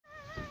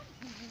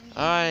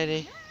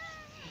Alrighty.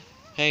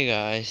 Hey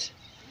guys,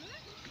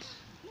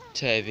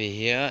 Toby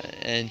here,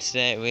 and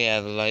today we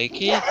have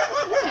Loki, A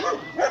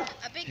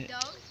big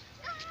dog,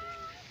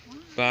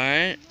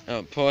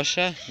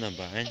 Porsche, not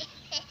Byron,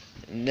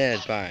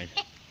 there's Byron,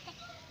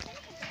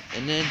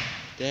 and then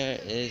there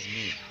is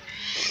me.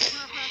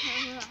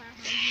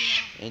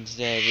 And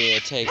today we are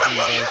taking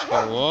dogs for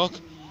a walk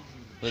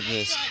with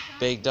this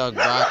big dog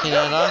barking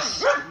at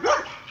us.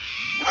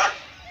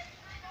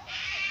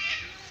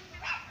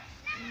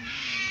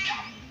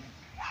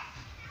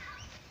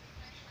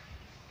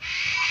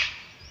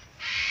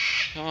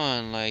 Come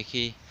on,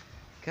 Loki.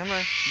 Come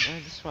on, go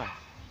this way.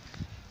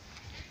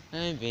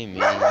 Don't be mean.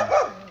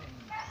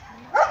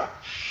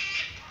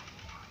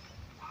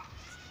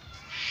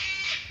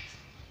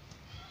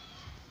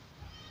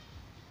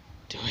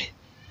 Do it.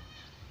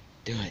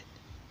 Do it.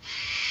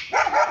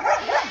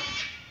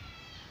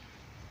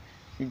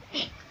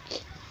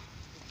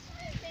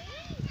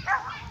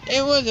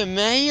 It wasn't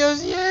me, it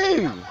was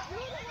you.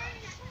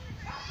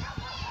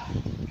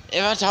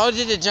 If I told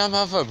you to jump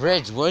off a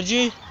bridge, would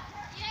you?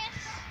 yes.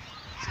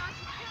 So I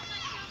can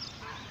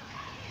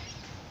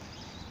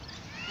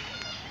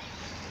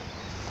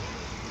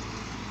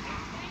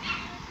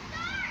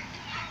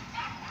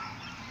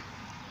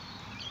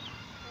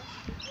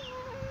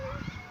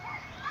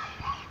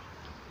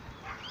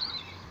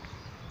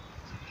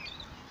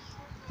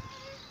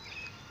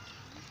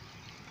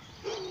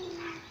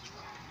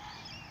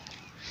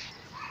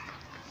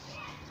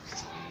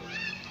myself.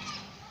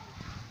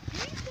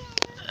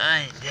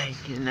 I ain't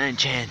taking no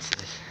chances.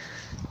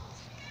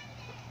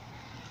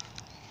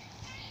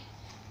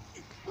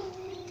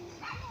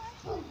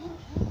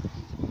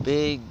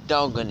 Big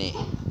dogony.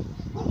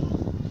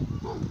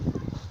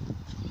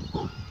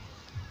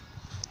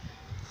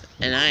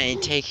 And I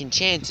ain't taking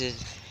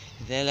chances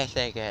if they left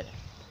that guy.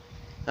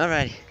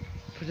 Alrighty,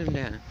 put him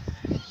down.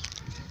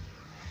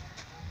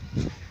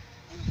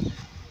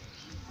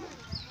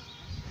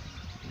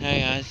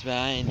 Hey guys, but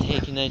I ain't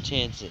taking no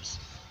chances.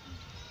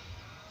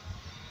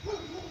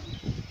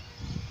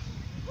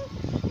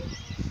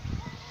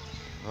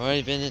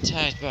 Already been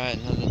attacked by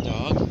another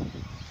dog.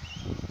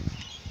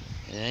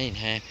 It ain't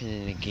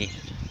happening again.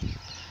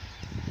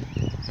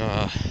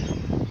 Oh,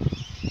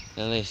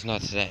 at least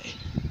not today.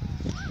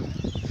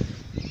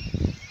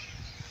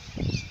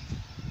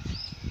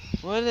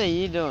 What are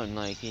you doing,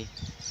 Loki?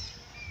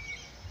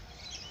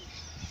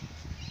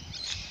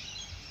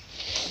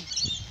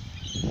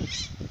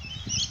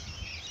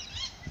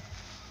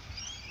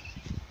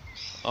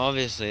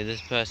 Obviously,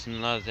 this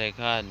person loves their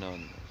card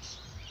ornaments.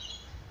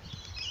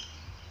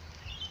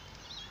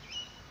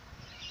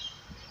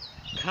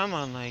 Come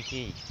on,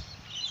 Loki.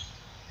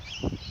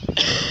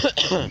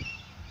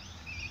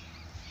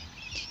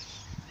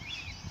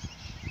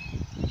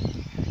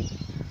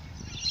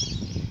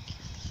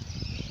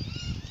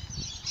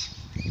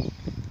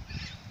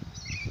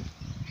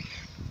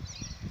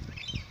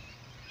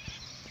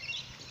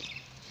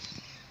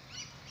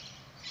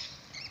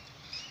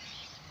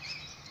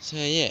 So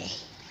yeah.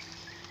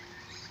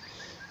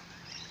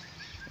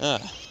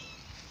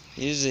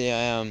 Usually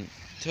I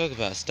talk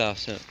about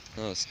stuff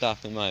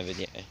in my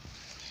video.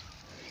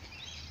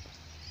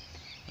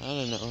 I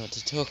don't know what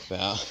to talk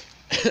about.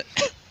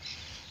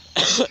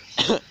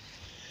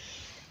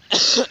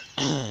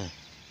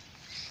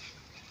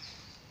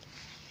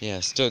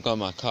 Yeah, still got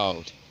my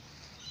cold.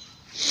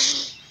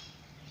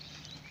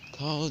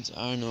 Colds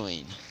are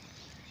annoying.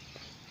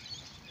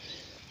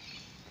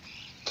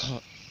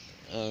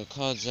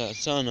 Colds are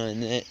so annoying.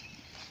 They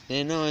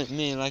annoy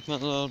me like my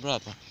little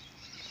brother.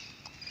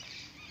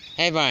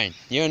 Hey Brian,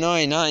 you're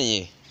annoying, aren't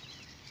you?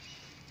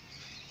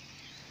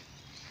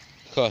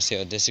 Of course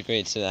he'll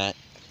disagree to that.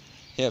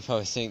 He'll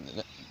probably think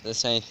the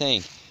same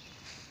thing.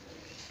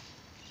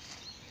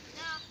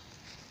 No,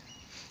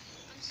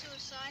 I'm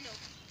suicidal.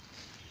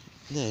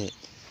 No.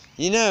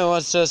 You know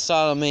what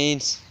suicidal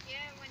means? Yeah,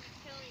 when you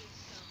kill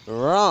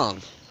yourself.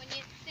 Wrong. When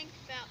you think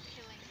about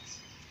killing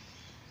yourself.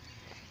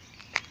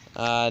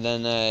 I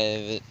don't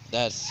know if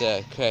that's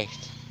the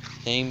correct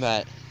thing,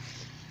 but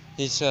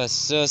it's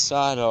just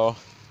suicidal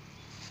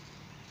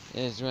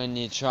is when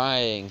you try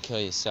and kill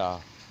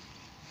yourself.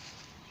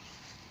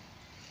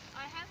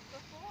 I have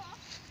before.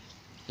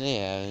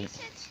 Yeah. You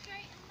said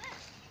straight and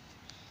left.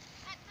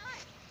 At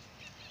night.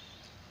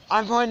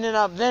 I'm pointing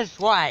up this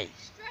way.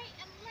 Straight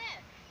and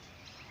left.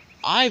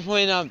 I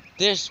point up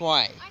this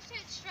way. I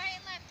said straight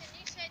and left and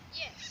you said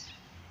yes.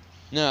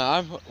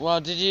 No, well,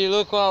 did you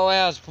look what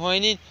way I was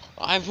pointing?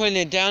 I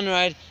pointed down the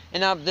road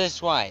and up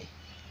this way.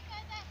 Go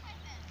that way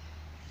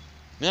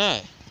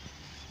then. No.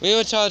 We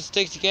were told to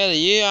stick together.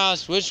 You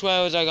asked which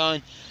way was I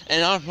going,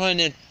 and I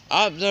pointed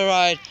up the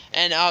road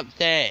and up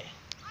there. I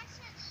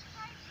said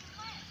straight and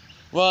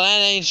left. Well,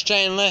 that ain't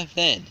straight and left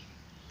then. It's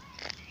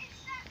that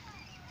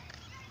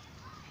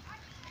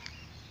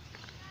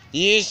way.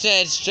 You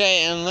said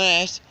straight and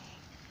left.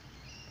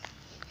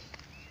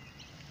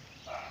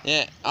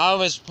 Yeah, I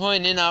was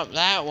pointing up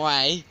that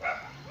way.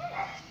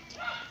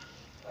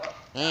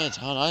 No, it's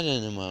hard. I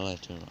don't know my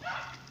left and right.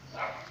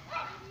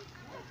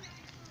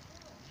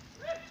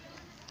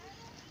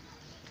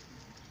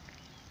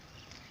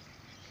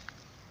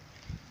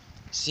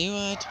 See what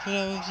I had to put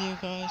up with you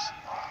guys?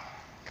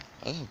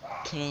 I gotta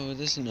put up with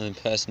this annoying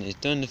person who's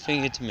done the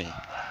finger to me.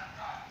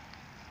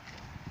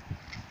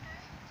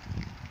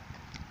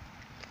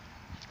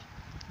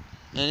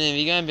 And if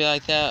you're gonna be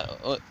like that,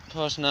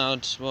 person, I'll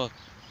just walk.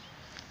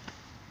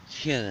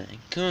 Yeah, then.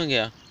 Come on,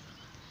 girl.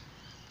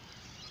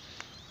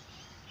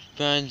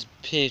 Brian's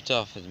pissed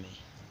off with me.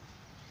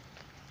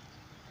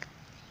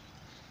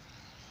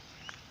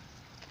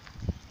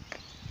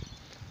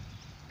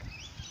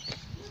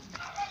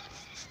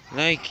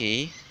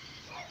 Loki,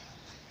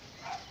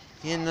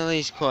 getting the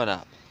leash caught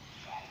up.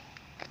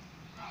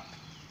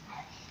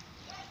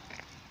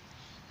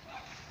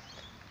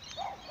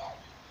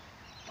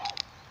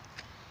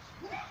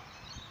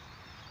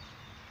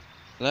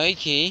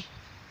 Loki,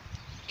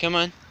 come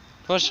on.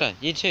 Porsche,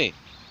 you too.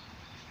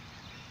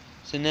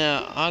 So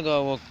now I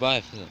gotta walk by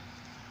for them.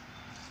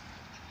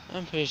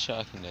 I'm pretty sure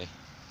I can do.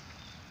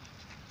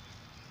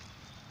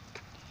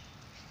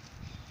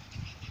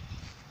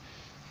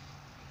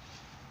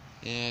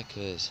 Yeah,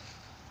 'cause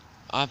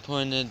I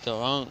pointed it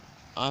up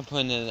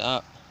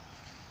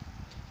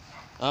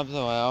the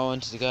way I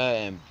wanted to go,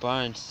 and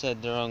Brian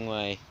said the wrong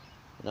way,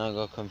 and I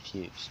got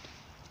confused.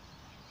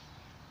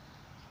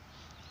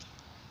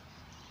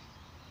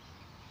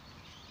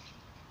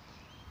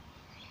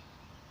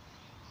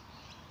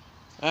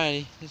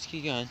 Alrighty, let's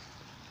keep going.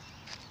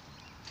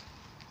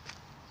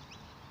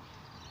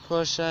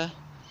 Porsche,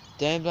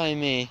 don't blame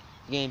me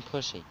for getting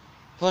pushy.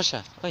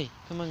 Porsche, oi,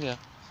 come on, girl.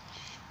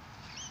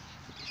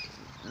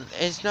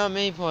 It's not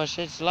me, Porsche,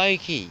 it's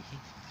Loki.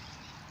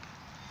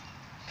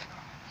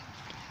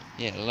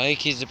 Yeah,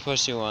 Loki's the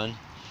pushy one.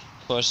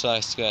 Porsche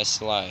likes to go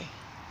slow.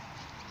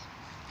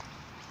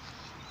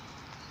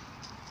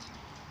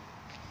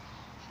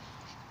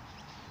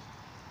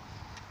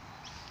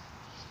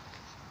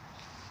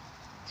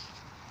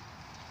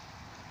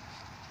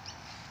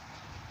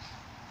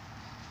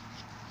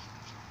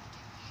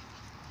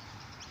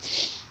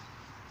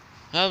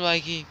 Oh,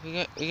 Loki,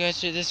 we go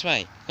through this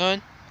way. Go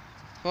on,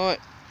 forward.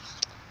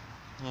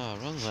 Oh,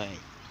 wrong way.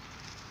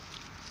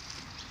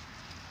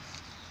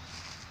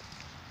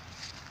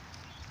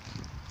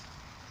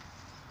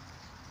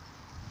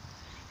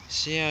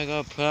 See, I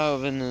got put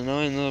up with an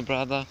annoying little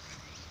brother.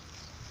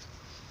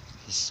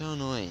 He's so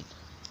annoying.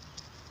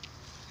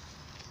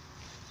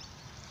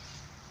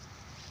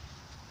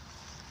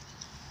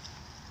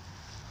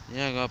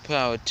 Yeah, I got put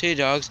out with two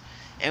dogs,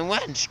 and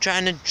one's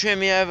trying to trim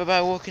me over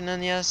by walking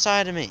on the other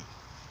side of me.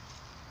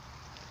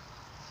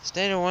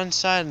 Stay to one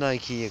side,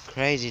 Loki, you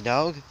crazy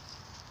dog.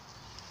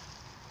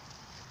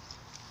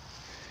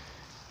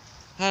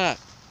 Hold up.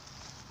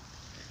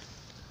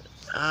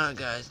 Alright,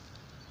 guys.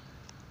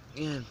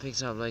 Yeah,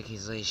 picks up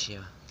Loki's leash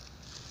here.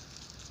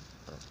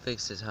 I'll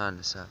fix his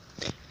harness up.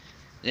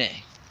 There.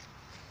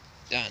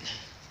 Done.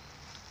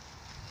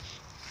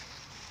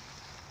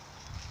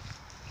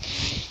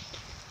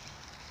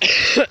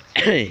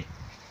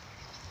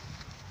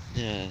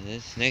 Yeah,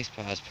 this next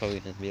part's probably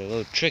going to be a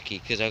little tricky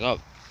because I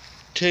got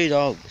two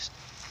dogs.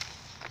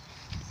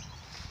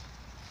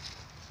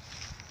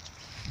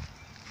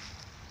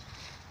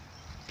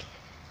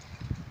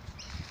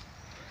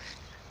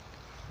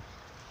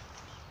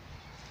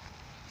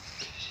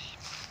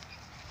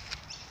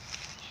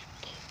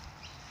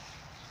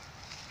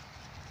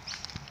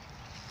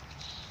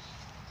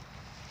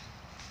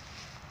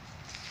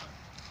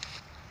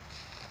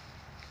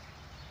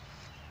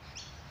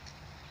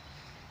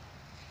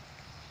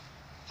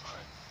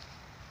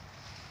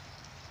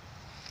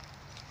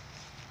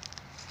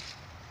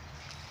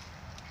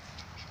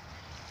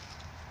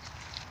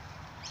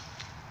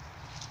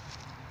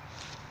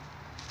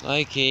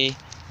 Loki,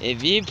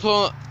 if you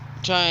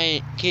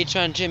keep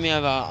trying to trim me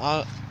over,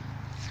 I'll...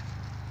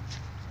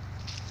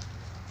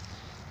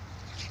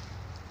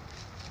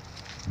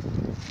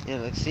 Yeah,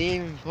 look, see,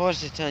 even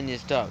Porsche's telling you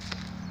to stop.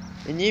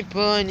 And you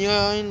pull on your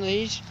own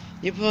leash,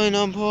 you're pulling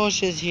on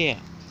Porsche's here.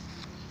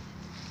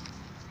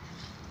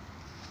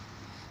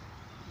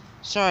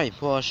 Sorry,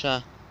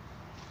 Porsche.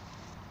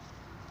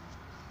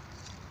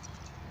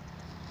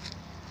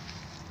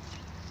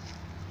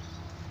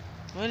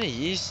 What are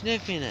you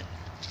sniffing at?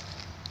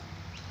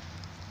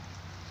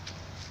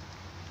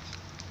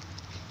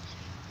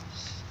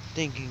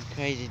 Stinking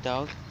crazy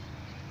dog.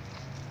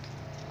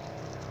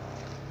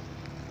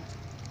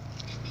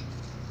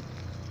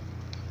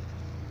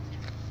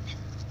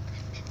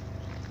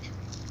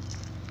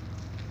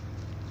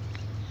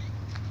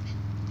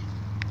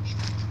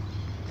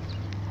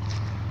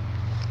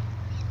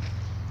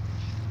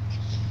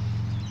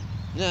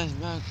 That's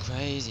my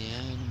crazy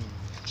animal.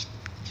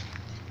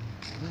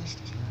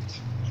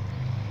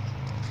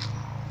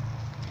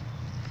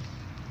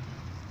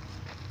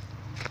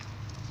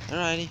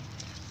 Alrighty.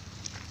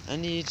 I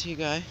need to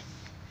go.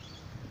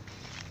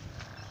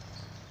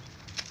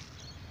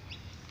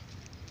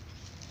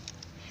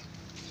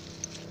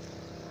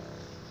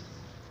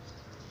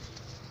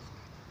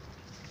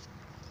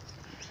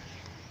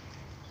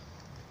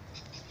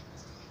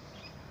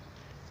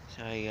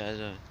 Sorry guys,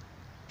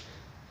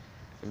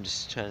 I'm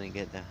just trying to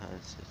get the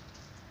harnesses.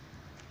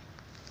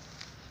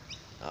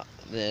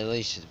 the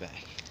leashes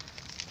back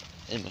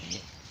in my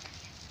head.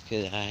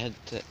 Because I had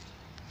to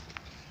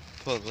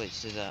pull the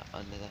leashes out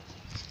under that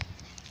thing.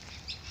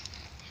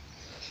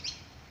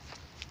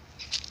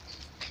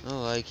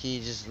 Oh, like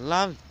you just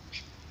love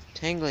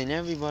tangling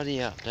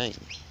everybody up, don't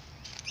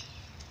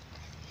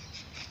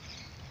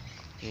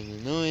you? An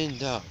annoying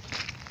dog.